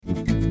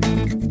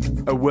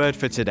A word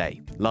for today,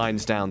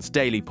 Lionsdown's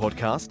daily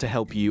podcast to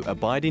help you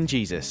abide in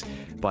Jesus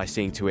by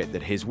seeing to it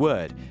that his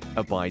word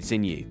abides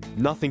in you.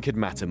 Nothing could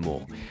matter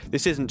more.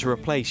 This isn't to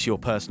replace your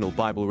personal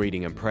Bible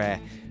reading and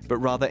prayer, but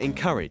rather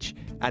encourage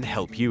and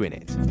help you in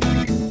it.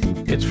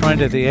 It's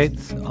Friday the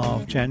 8th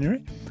of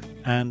January,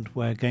 and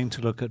we're going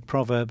to look at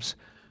Proverbs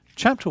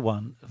chapter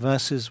 1,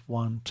 verses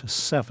 1 to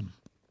 7.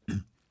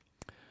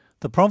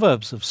 The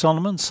Proverbs of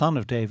Solomon, son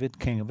of David,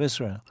 king of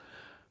Israel,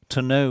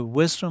 to know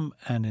wisdom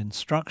and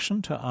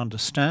instruction, to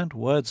understand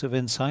words of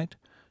insight,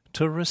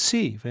 to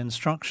receive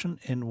instruction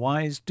in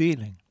wise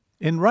dealing,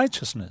 in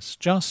righteousness,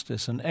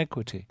 justice, and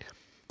equity,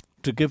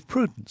 to give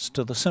prudence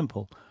to the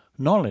simple,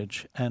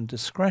 knowledge and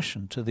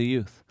discretion to the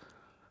youth.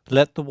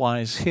 Let the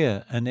wise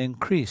hear and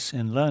increase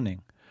in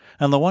learning,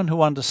 and the one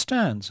who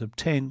understands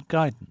obtain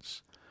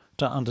guidance.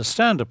 To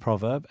understand a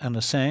proverb and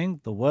a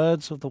saying, the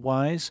words of the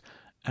wise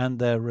and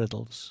their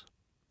riddles.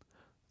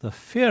 The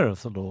fear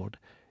of the Lord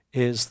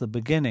is the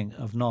beginning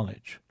of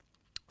knowledge.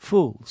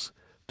 Fools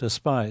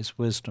despise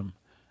wisdom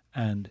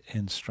and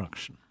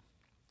instruction.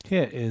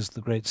 Here is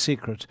the great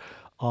secret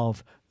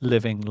of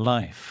living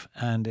life,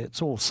 and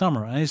it's all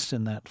summarized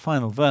in that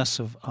final verse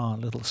of our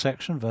little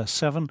section, verse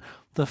 7.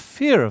 The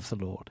fear of the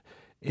Lord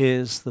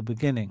is the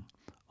beginning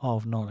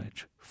of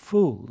knowledge.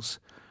 Fools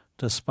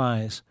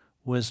despise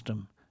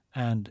wisdom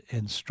and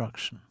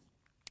instruction.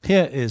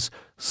 Here is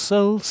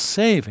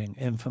soul-saving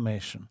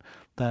information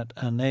that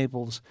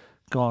enables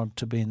God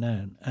to be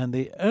known, and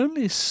the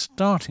only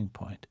starting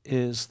point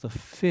is the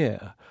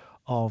fear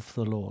of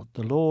the Lord.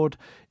 The Lord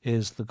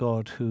is the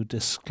God who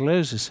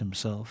discloses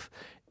himself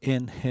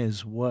in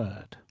his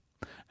word,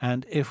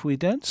 and if we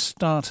don't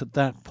start at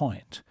that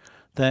point,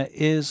 there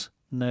is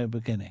no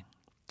beginning.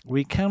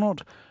 We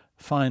cannot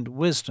find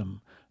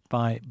wisdom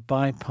by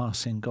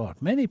bypassing God.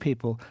 Many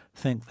people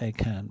think they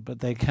can, but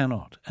they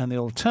cannot, and the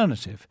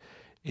alternative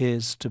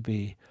is to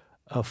be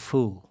a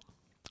fool.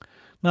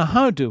 Now,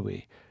 how do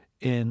we,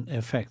 in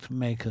effect,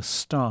 make a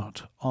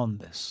start on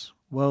this?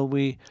 Well,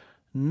 we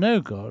know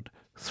God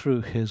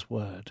through his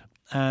word.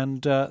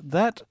 And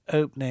those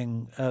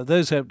opening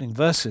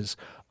verses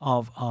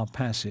of our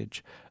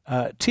passage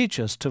teach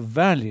us to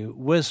value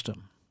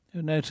wisdom.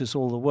 You notice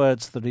all the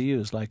words that are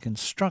used, like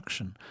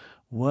instruction,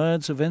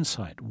 words of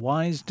insight,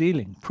 wise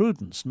dealing,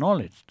 prudence,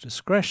 knowledge,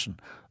 discretion,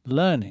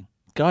 learning,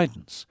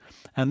 guidance.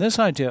 And this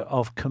idea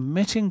of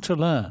committing to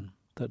learn,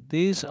 that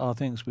these are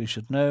things we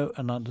should know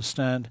and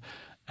understand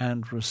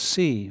and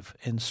receive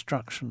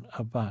instruction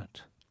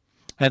about.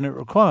 And it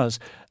requires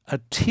a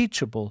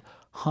teachable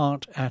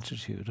heart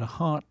attitude, a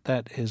heart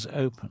that is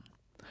open.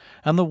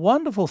 And the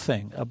wonderful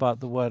thing about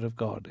the Word of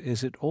God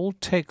is it all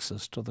takes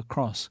us to the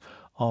cross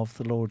of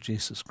the Lord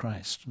Jesus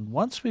Christ. And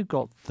once we've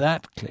got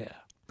that clear,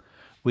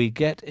 we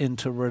get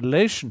into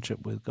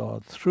relationship with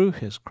God through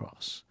his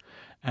cross,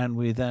 and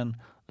we then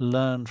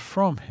learn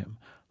from him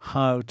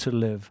how to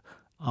live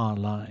our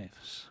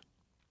lives.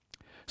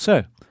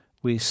 So,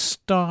 we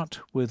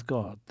start with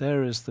God.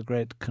 There is the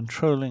great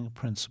controlling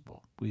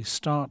principle. We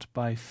start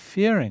by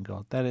fearing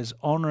God, that is,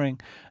 honoring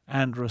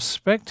and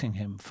respecting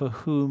him for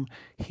whom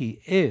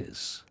he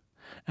is,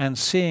 and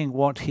seeing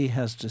what he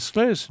has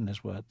disclosed in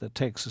his word that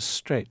takes us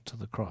straight to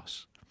the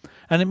cross.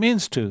 And it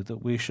means, too,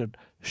 that we should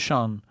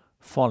shun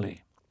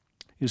folly.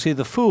 You see,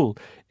 the fool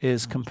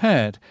is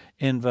compared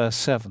in verse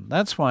 7.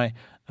 That's why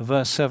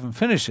verse 7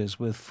 finishes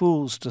with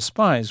fools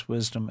despise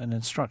wisdom and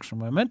instruction.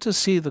 We're meant to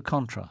see the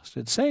contrast.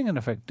 It's saying, in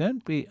effect,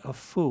 don't be a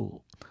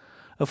fool.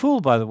 A fool,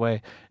 by the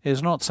way,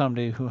 is not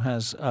somebody who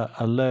has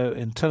a low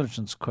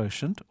intelligence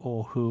quotient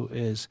or who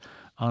is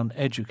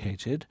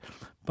uneducated,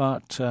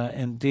 but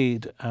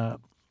indeed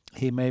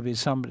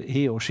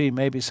he or she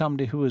may be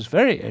somebody who is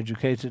very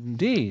educated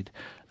indeed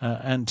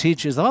and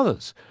teaches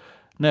others.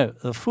 No,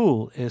 the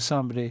fool is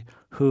somebody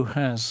who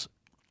has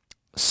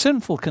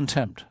sinful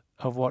contempt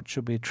of what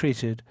should be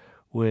treated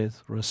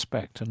with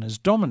respect and is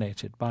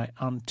dominated by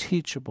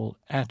unteachable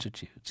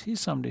attitudes. He's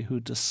somebody who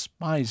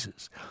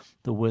despises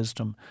the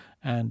wisdom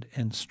and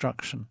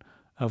instruction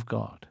of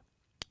God.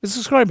 It's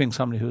describing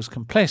somebody who is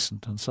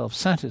complacent and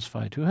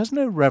self-satisfied, who has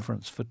no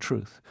reverence for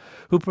truth,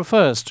 who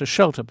prefers to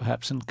shelter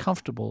perhaps in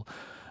comfortable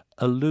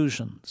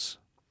illusions,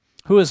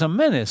 who is a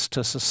menace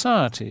to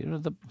society.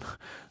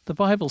 The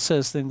Bible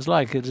says things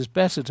like, it is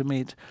better to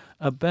meet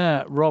a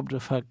bear robbed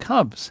of her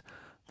cubs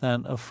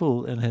than a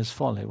fool in his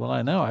folly. Well,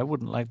 I know I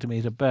wouldn't like to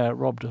meet a bear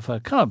robbed of her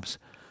cubs,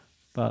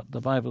 but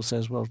the Bible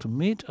says, well, to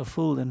meet a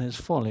fool in his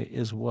folly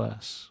is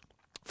worse.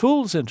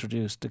 Fools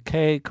introduce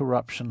decay,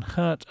 corruption,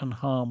 hurt, and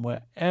harm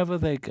wherever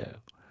they go.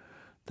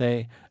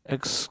 They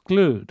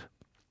exclude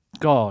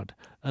God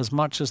as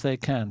much as they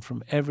can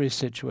from every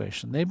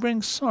situation. They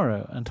bring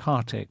sorrow and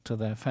heartache to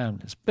their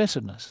families,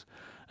 bitterness,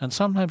 and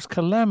sometimes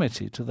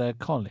calamity to their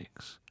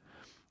colleagues.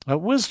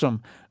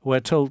 Wisdom, we're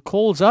told,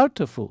 calls out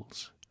to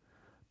fools,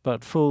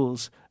 but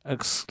fools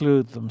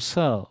exclude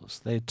themselves.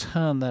 They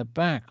turn their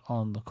back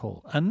on the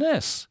call,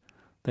 unless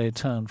they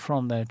turn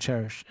from their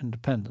cherished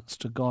independence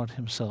to God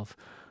himself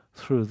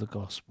through the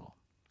gospel.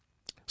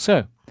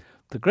 So,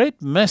 the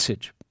great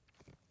message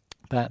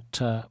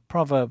that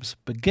Proverbs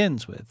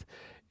begins with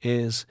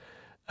is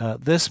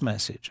this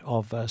message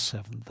of verse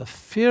 7. The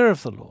fear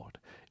of the Lord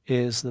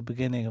is the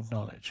beginning of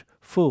knowledge.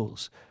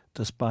 Fools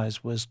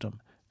despise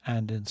wisdom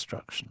and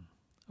instruction.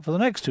 For the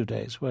next 2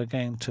 days, we're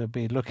going to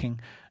be looking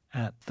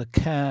at the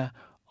care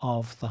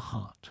of the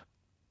heart.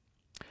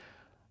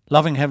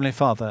 Loving Heavenly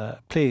Father,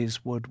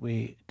 please would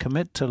we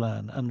commit to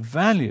learn and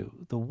value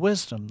the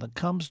wisdom that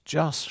comes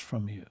just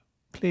from you.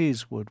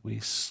 Please would we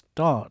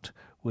start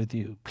with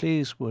you.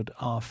 Please would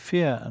our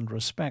fear and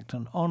respect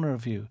and honor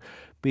of you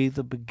be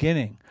the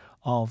beginning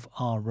of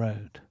our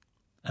road.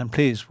 And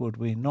please would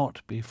we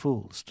not be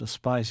fools,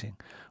 despising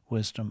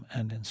wisdom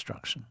and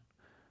instruction.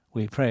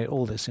 We pray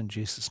all this in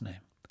Jesus'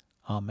 name.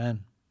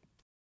 Amen.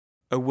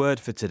 A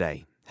word for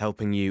today,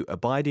 helping you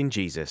abide in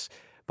Jesus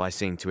by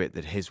seeing to it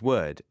that his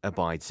word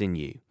abides in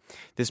you.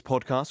 This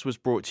podcast was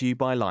brought to you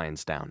by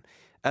Lionsdown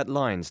at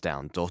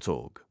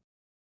lionsdown.org.